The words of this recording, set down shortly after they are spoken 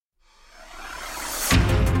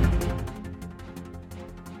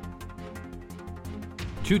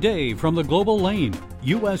Today from the global lane,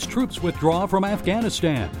 U.S. troops withdraw from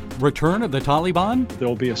Afghanistan. Return of the Taliban? There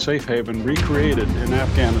will be a safe haven recreated in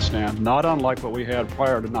Afghanistan, not unlike what we had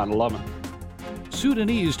prior to 9/11.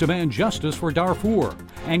 Sudanese demand justice for Darfur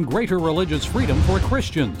and greater religious freedom for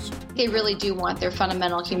Christians. They really do want their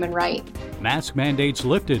fundamental human right. Mask mandates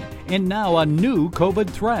lifted, and now a new COVID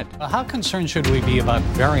threat. How concerned should we be about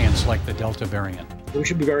variants like the Delta variant? We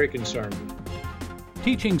should be very concerned.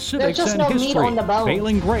 Teaching civics and history,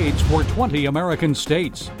 failing grades for 20 American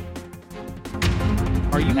states.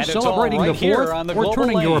 Are you celebrating the 4th or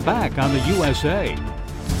turning your back on the USA?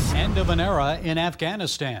 End of an era in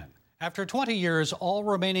Afghanistan. After 20 years, all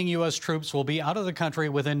remaining U.S. troops will be out of the country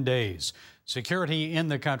within days. Security in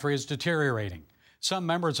the country is deteriorating. Some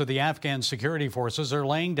members of the Afghan security forces are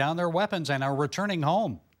laying down their weapons and are returning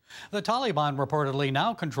home. The Taliban reportedly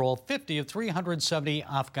now control 50 of 370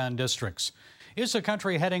 Afghan districts. Is the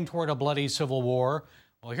country heading toward a bloody civil war?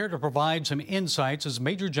 Well, here to provide some insights is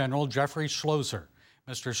Major General Jeffrey Schlosser.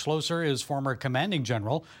 Mr. Schlosser is former commanding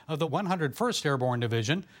general of the 101st Airborne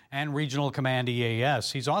Division and Regional Command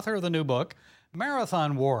EAS. He's author of the new book,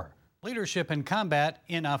 Marathon War, Leadership in Combat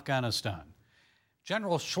in Afghanistan.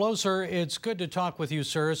 General Schlosser, it's good to talk with you,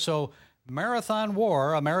 sir. So, Marathon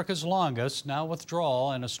War, America's longest, now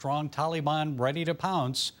withdrawal, and a strong Taliban ready to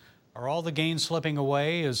pounce. Are all the gains slipping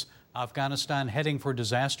away? Is Afghanistan heading for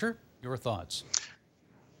disaster? Your thoughts?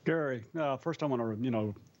 Gary, first I want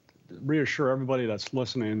to, reassure everybody that's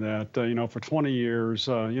listening that, for 20 years,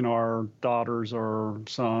 our daughters, our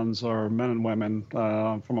sons, our men and women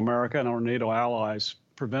from America and our NATO allies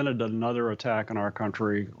prevented another attack on our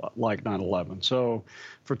country like 9/11. So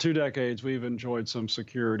for 2 decades, we've enjoyed some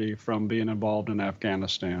security from being involved in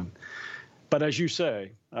Afghanistan. But as you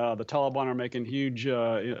say, the Taliban are making huge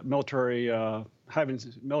having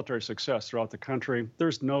military success throughout the country.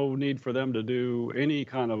 There's no need for them to do any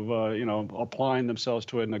kind of, applying themselves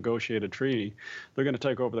to a negotiated treaty. They're going to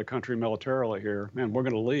take over the country militarily here, and we're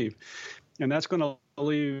going to leave. And that's going to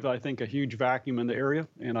leave, I think, a huge vacuum in the area.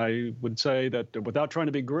 And I would say that without trying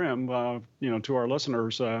to be grim, to our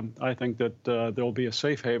listeners, I think that there will be a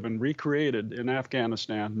safe haven recreated in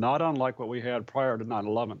Afghanistan, not unlike what we had prior to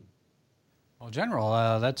 9/11. Well,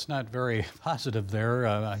 General, that's not very positive there.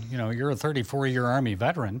 You're a 34-year Army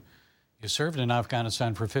veteran. You served in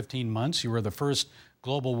Afghanistan for 15 months. You were the first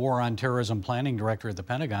Global War on Terrorism Planning Director at the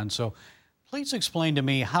Pentagon. So please explain to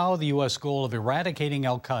me how the U.S. goal of eradicating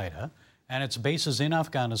al-Qaeda and its bases in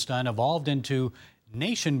Afghanistan evolved into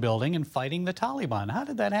nation building and fighting the Taliban. How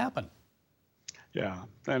did that happen? Yeah,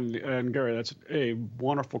 and Gary, that's a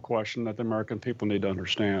wonderful question that the American people need to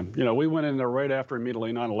understand. We went in there right after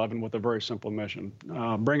immediately 9/11 with a very simple mission: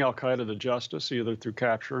 bring al-Qaeda to justice, either through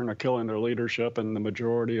capturing or killing their leadership and the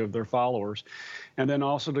majority of their followers, and then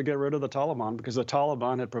also to get rid of the Taliban, because the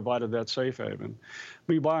Taliban had provided that safe haven.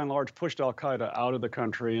 We, by and large, pushed al-Qaeda out of the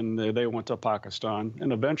country, and they went to Pakistan.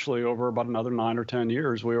 And eventually, over about another 9 or 10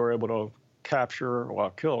 years, we were able to capture or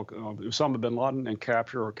kill Osama bin Laden and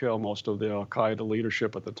capture or kill most of the al-Qaeda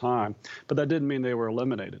leadership at the time. But that didn't mean they were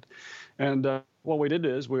eliminated. And what we did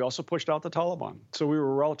is we also pushed out the Taliban. So we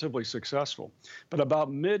were relatively successful. But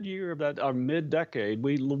about mid-year of that, mid-decade,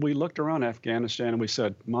 we looked around Afghanistan and we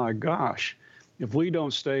said, my gosh, if we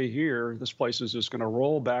don't stay here, this place is just going to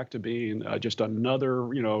roll back to being just another,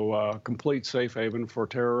 complete safe haven for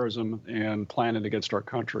terrorism and planning against our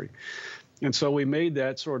country. And so we made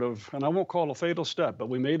that sort of, and I won't call it a fatal step, but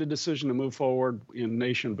we made a decision to move forward in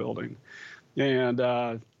nation building. And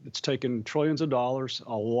it's taken trillions of dollars,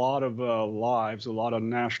 a lot of lives, a lot of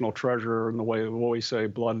national treasure in the way what we say,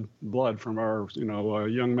 blood from our,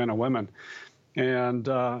 young men and women. And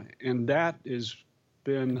that is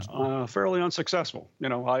been fairly unsuccessful.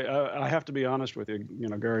 I have to be honest with you,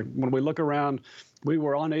 Gary, when we look around, we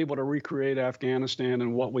were unable to recreate Afghanistan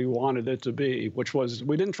and what we wanted it to be, which was,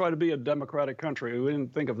 we didn't try to be a democratic country. We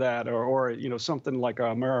didn't think of that or something like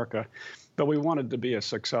America, but we wanted to be a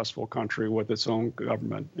successful country with its own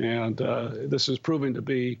government. And this is proving to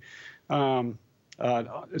be,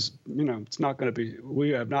 it's not going to be,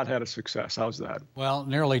 we have not had a success. How's that? Well,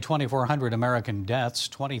 nearly 2,400 American deaths,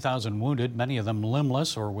 20,000 wounded, many of them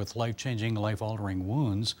limbless or with life-changing, life-altering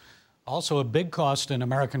wounds. Also a big cost in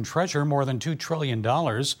American treasure, more than $2 trillion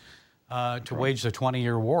to wage the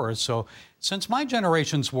 20-year war. So since my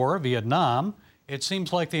generation's war, Vietnam, it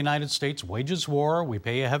seems like the United States wages war, we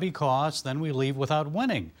pay a heavy cost, then we leave without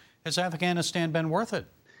winning. Has Afghanistan been worth it?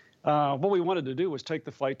 What we wanted to do was take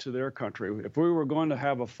the fight to their country. If we were going to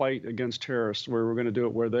have a fight against terrorists, we were going to do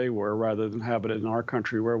it where they were rather than have it in our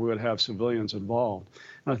country where we would have civilians involved.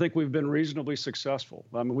 And I think we've been reasonably successful.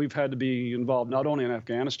 I mean, we've had to be involved not only in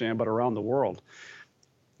Afghanistan, but around the world.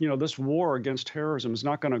 this war against terrorism is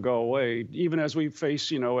not going to go away, even as we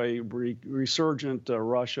face, a resurgent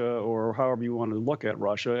Russia, or however you want to look at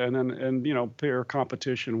Russia, and pair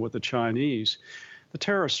competition with the Chinese. The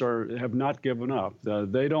terrorists have not given up.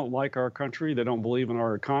 They don't like our country. They don't believe in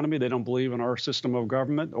our economy. They don't believe in our system of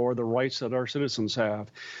government or the rights that our citizens have.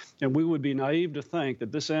 And we would be naive to think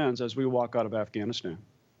that this ends as we walk out of Afghanistan.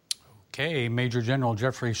 Okay, Major General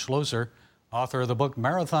Jeffrey Schlosser, author of the book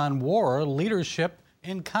Marathon War, Leadership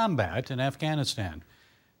in Combat in Afghanistan.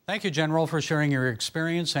 Thank you, General, for sharing your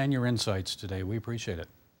experience and your insights today. We appreciate it.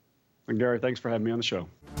 And Gary, thanks for having me on the show.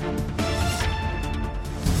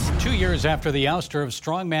 2 years after the ouster of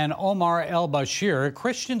strongman Omar al-Bashir,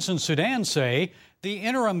 Christians in Sudan say the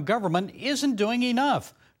interim government isn't doing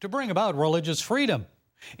enough to bring about religious freedom.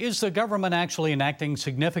 Is the government actually enacting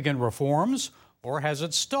significant reforms, or has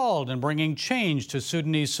it stalled in bringing change to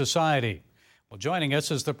Sudanese society? Well, joining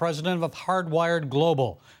us is the president of Hardwired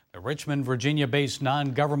Global. The Richmond, Virginia-based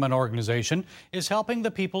non-government organization is helping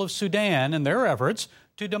the people of Sudan in their efforts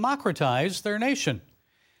to democratize their nation.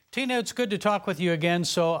 Tina, it's good to talk with you again.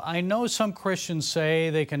 So I know some Christians say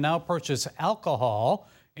they can now purchase alcohol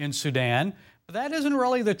in Sudan, but that isn't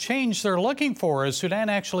really the change they're looking for. Is Sudan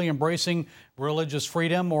actually embracing religious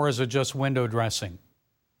freedom, or is it just window dressing?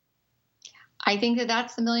 I think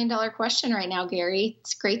that's the million-dollar question right now, Gary.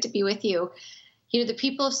 It's great to be with you. The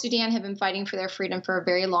people of Sudan have been fighting for their freedom for a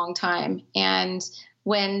very long time. And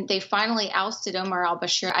when they finally ousted Omar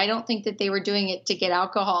al-Bashir, I don't think that they were doing it to get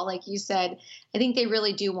alcohol, like you said. I think they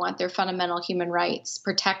really do want their fundamental human rights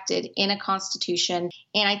protected in a constitution.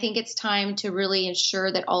 And I think it's time to really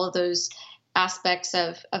ensure that all of those aspects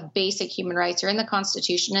of basic human rights are in the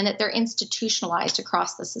Constitution and that they're institutionalized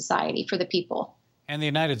across the society for the people. And the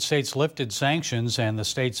United States lifted sanctions and the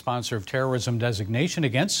state sponsor of terrorism designation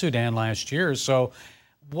against Sudan last year. So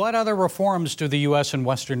what other reforms do the U.S. and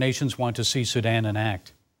Western nations want to see Sudan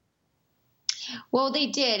enact? Well, they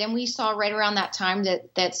did. And we saw right around that time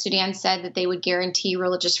that Sudan said that they would guarantee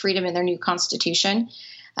religious freedom in their new constitution.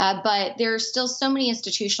 But there are still so many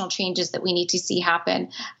institutional changes that we need to see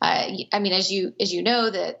happen. As you know,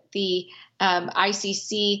 that the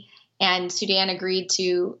ICC and Sudan agreed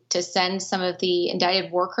to send some of the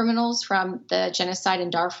indicted war criminals from the genocide in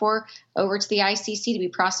Darfur over to the ICC to be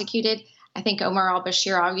prosecuted. I think Omar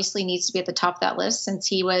al-Bashir obviously needs to be at the top of that list, since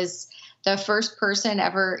he was the first person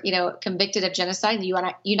ever, convicted of genocide.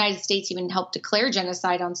 The United States even helped declare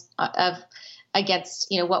genocide against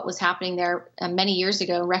what was happening there many years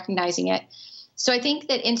ago, recognizing it. So I think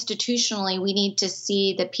that institutionally we need to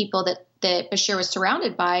see the people that Bashir was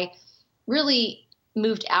surrounded by really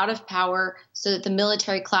moved out of power, so that the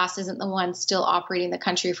military class isn't the one still operating the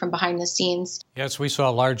country from behind the scenes. Yes, we saw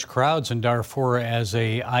large crowds in Darfur as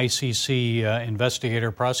a ICC investigator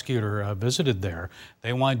prosecutor visited there.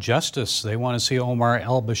 They want justice. They want to see Omar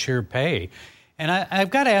al-Bashir pay. And I've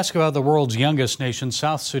got to ask about the world's youngest nation,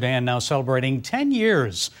 South Sudan, now celebrating 10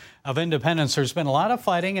 years of independence. There's been a lot of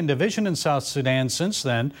fighting and division in South Sudan since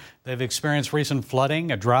then. They've experienced recent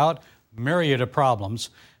flooding, a drought, myriad of problems.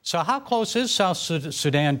 So how close is South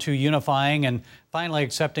Sudan to unifying and finally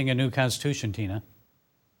accepting a new constitution, Tina?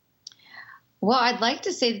 Well, I'd like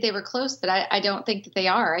to say that they were close, but I don't think that they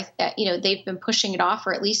are. They've been pushing it off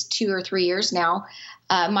for at least 2 or 3 years now.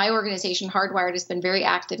 My organization, Hardwired, has been very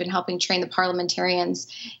active in helping train the parliamentarians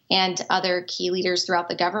and other key leaders throughout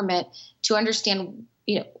the government to understand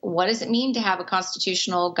what does it mean to have a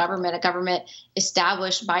constitutional government, a government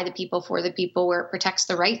established by the people for the people, where it protects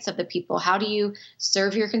the rights of the people? How do you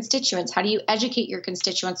serve your constituents? How do you educate your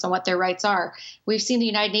constituents on what their rights are? We've seen the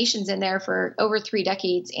United Nations in there for over 3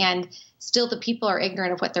 decades, and still the people are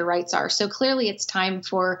ignorant of what their rights are. So clearly it's time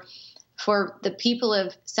for the people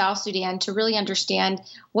of South Sudan to really understand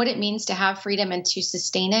what it means to have freedom and to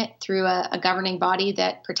sustain it through a governing body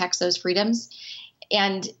that protects those freedoms.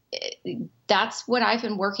 And that's what I've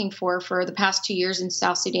been working for the past 2 years in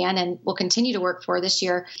South Sudan, and will continue to work for this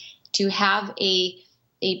year, to have a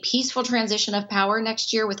peaceful transition of power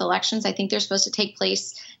next year with elections. I think they're supposed to take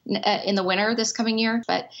place in the winter this coming year,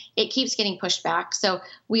 but it keeps getting pushed back. So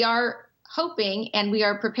we are hoping and we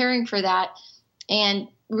are preparing for that. And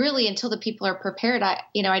really, until the people are prepared, I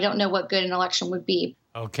don't know what good an election would be.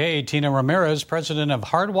 Okay, Tina Ramirez, president of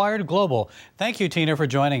Hardwired Global. Thank you, Tina, for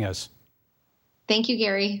joining us. Thank you,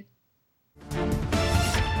 Gary.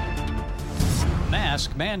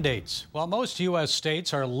 Mask mandates. While most U.S.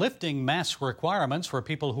 states are lifting mask requirements for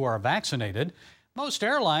people who are vaccinated, most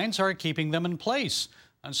airlines are keeping them in place.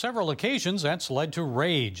 On several occasions, that's led to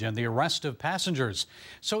rage and the arrest of passengers.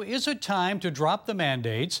 So is it time to drop the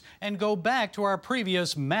mandates and go back to our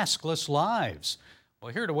previous maskless lives?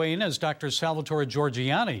 Well, here to weigh in is Dr. Salvatore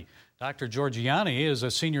Giorgiani. Dr. Giorgiani is a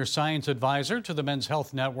senior science advisor to the Men's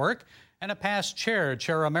Health Network and a past chair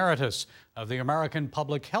emeritus of the American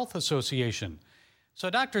Public Health Association. So,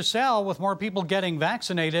 Dr. Sal, with more people getting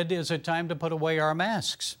vaccinated, is it time to put away our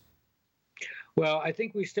masks? Well, I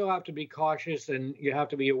think we still have to be cautious, and you have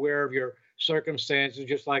to be aware of your circumstances,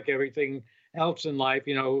 just like everything else in life.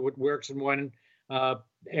 You know, what works in one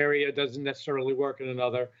area doesn't necessarily work in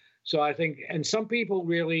another. So I think, and some people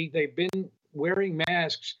really, they've been wearing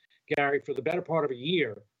masks, Gary, for the better part of a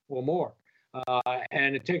year or more.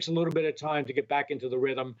 And it takes a little bit of time to get back into the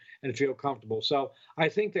rhythm and feel comfortable. So I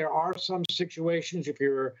think there are some situations, if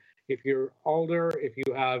you're older, if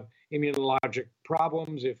you have immunologic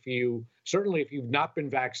problems, if you've not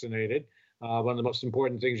been vaccinated, one of the most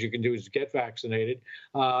important things you can do is get vaccinated.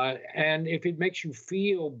 And if it makes you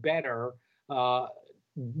feel better,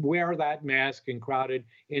 wear that mask in crowded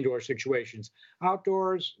indoor situations.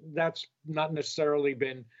 Outdoors, that's not necessarily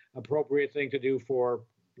been appropriate thing to do for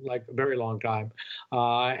like a very long time.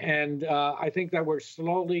 And I think that we're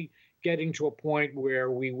slowly getting to a point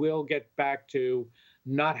where we will get back to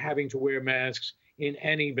not having to wear masks in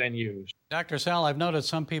any venues. Dr. Sal, I've noticed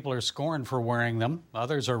some people are scorned for wearing them.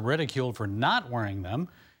 Others are ridiculed for not wearing them.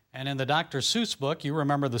 And in the Dr. Seuss book, you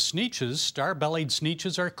remember the Sneetches. Star-bellied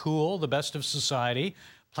Sneetches are cool, the best of society.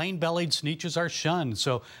 Plain-bellied Sneetches are shunned.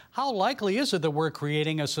 So how likely is it that we're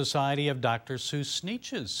creating a society of Dr. Seuss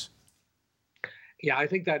Sneetches? Yeah, I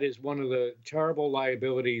think that is one of the terrible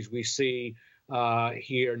liabilities we see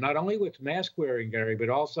here, not only with mask wearing, Gary, but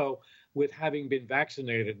also with having been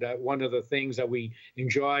vaccinated. That one of the things that we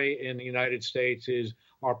enjoy in the United States is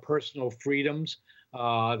our personal freedoms.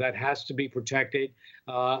 That has to be protected.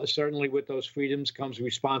 Certainly with those freedoms comes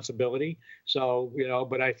responsibility. So,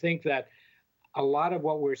 but I think that a lot of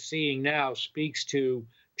what we're seeing now speaks to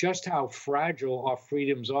just how fragile our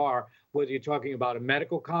freedoms are, whether you're talking about a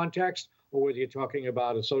medical context or whether you're talking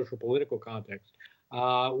about a social political context.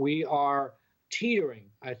 We are teetering,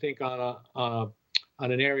 I think, on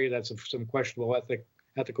an area that's of some questionable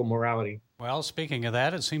ethical morality. Well, speaking of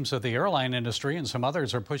that, it seems that the airline industry and some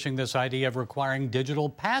others are pushing this idea of requiring digital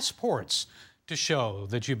passports to show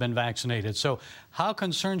that you've been vaccinated. So how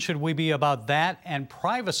concerned should we be about that and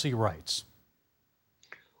privacy rights?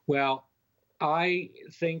 Well, I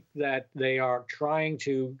think that they are trying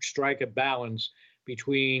to strike a balance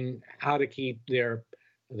between how to keep their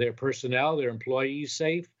personnel, their employees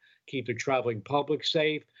safe, keep the traveling public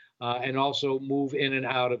safe, and also move in and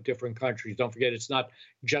out of different countries. Don't forget, it's not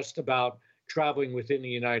just about traveling within the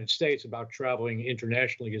United States, about traveling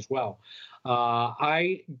internationally as well.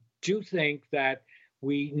 I do think that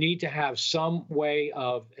we need to have some way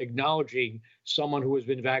of acknowledging someone who has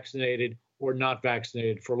been vaccinated or not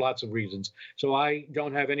vaccinated for lots of reasons. So I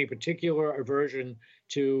don't have any particular aversion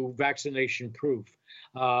to vaccination proof.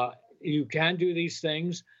 You can do these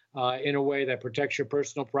things in a way that protects your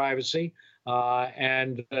personal privacy,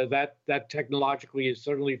 and that technologically is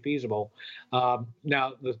certainly feasible.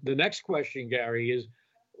 Now, the next question, Gary, is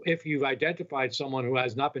if you've identified someone who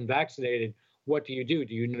has not been vaccinated, what do you do?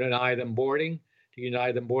 Do you deny them boarding? Do you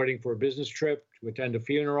deny them boarding for a business trip, to attend a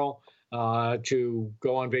funeral, to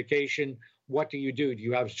go on vacation? What do you do? Do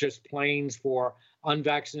you have just planes for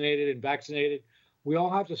unvaccinated and vaccinated? We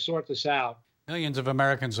all have to sort this out. Millions of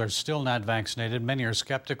Americans are still not vaccinated. Many are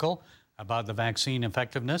skeptical about the vaccine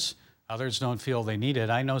effectiveness. Others don't feel they need it.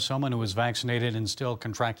 I know someone who was vaccinated and still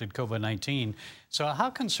contracted COVID-19. So how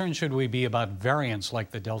concerned should we be about variants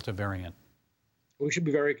like the Delta variant? We should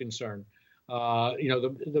be very concerned.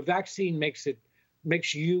 The vaccine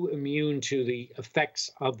makes you immune to the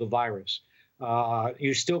effects of the virus.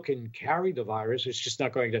 You still can carry the virus. It's just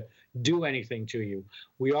not going to do anything to you.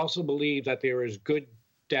 We also believe that there is good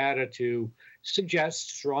data to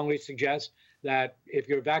strongly suggest that if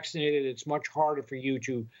you're vaccinated, it's much harder for you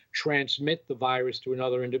to transmit the virus to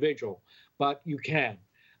another individual, but you can.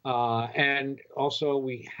 And also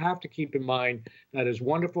we have to keep in mind that as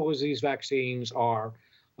wonderful as these vaccines are,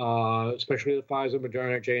 especially the Pfizer,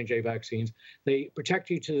 Moderna, J&J vaccines, they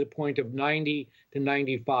protect you to the point of 90 to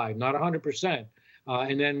 95, not 100%.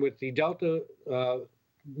 And then with the Delta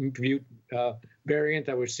variant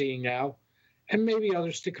that we're seeing now, and maybe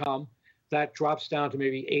others to come, that drops down to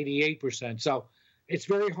maybe 88%. So it's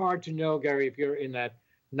very hard to know, Gary, if you're in that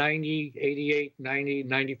 90, 88, 90,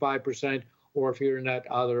 95%, or if you're in that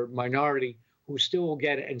other minority who still will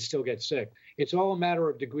get it and still get sick. It's all a matter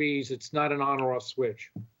of degrees. It's not an on or off switch.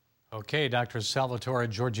 Okay, Dr. Salvatore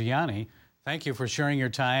Giorgiani, thank you for sharing your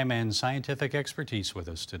time and scientific expertise with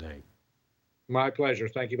us today. My pleasure.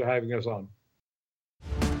 Thank you for having us on.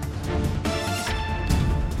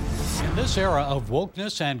 this era of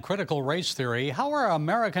wokeness and critical race theory, how are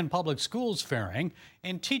American public schools faring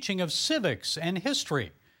in teaching of civics and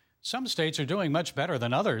history? Some states are doing much better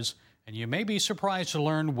than others, and you may be surprised to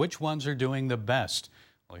learn which ones are doing the best.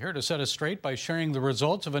 Well, here to set us straight by sharing the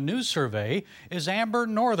results of a new survey is Amber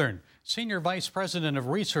Northern, Senior Vice President of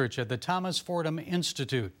Research at the Thomas Fordham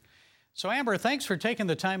Institute. So, Amber, thanks for taking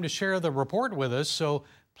the time to share the report with us. So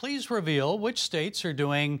please reveal which states are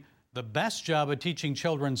doing the best job of teaching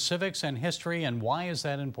children civics and history, and why is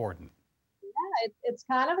that important? Yeah, it's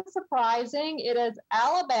kind of surprising. It is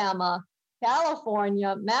Alabama,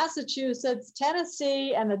 California, Massachusetts,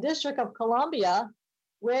 Tennessee, and the District of Columbia,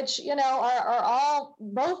 which, you know, are all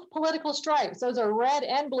both political stripes. Those are red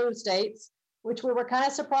and blue states, which we were kind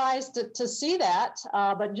of surprised to see that.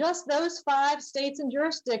 But just those 5 states and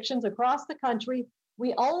jurisdictions across the country,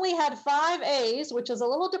 we only had 5 A's, which is a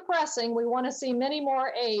little depressing. We want to see many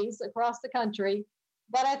more A's across the country.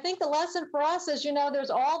 But I think the lesson for us is, you know, there's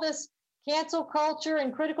all this cancel culture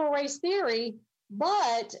and critical race theory.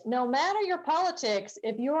 But no matter your politics,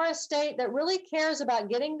 if you're a state that really cares about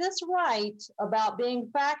getting this right, about being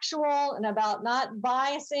factual and about not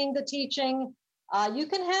biasing the teaching, you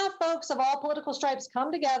can have folks of all political stripes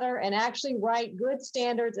come together and actually write good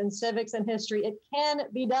standards in civics and history. It can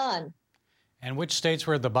be done. And which states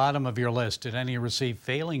were at the bottom of your list? Did any receive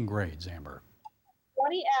failing grades, Amber?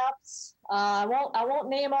 20 F's. I won't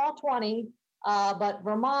name all 20. But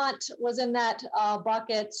Vermont was in that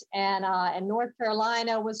bucket, and North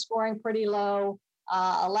Carolina was scoring pretty low.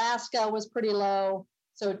 Alaska was pretty low.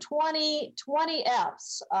 So 20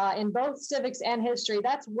 F's in both civics and history.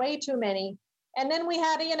 That's way too many. And then we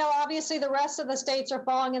had, you know, obviously the rest of the states are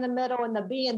falling in the middle in the B and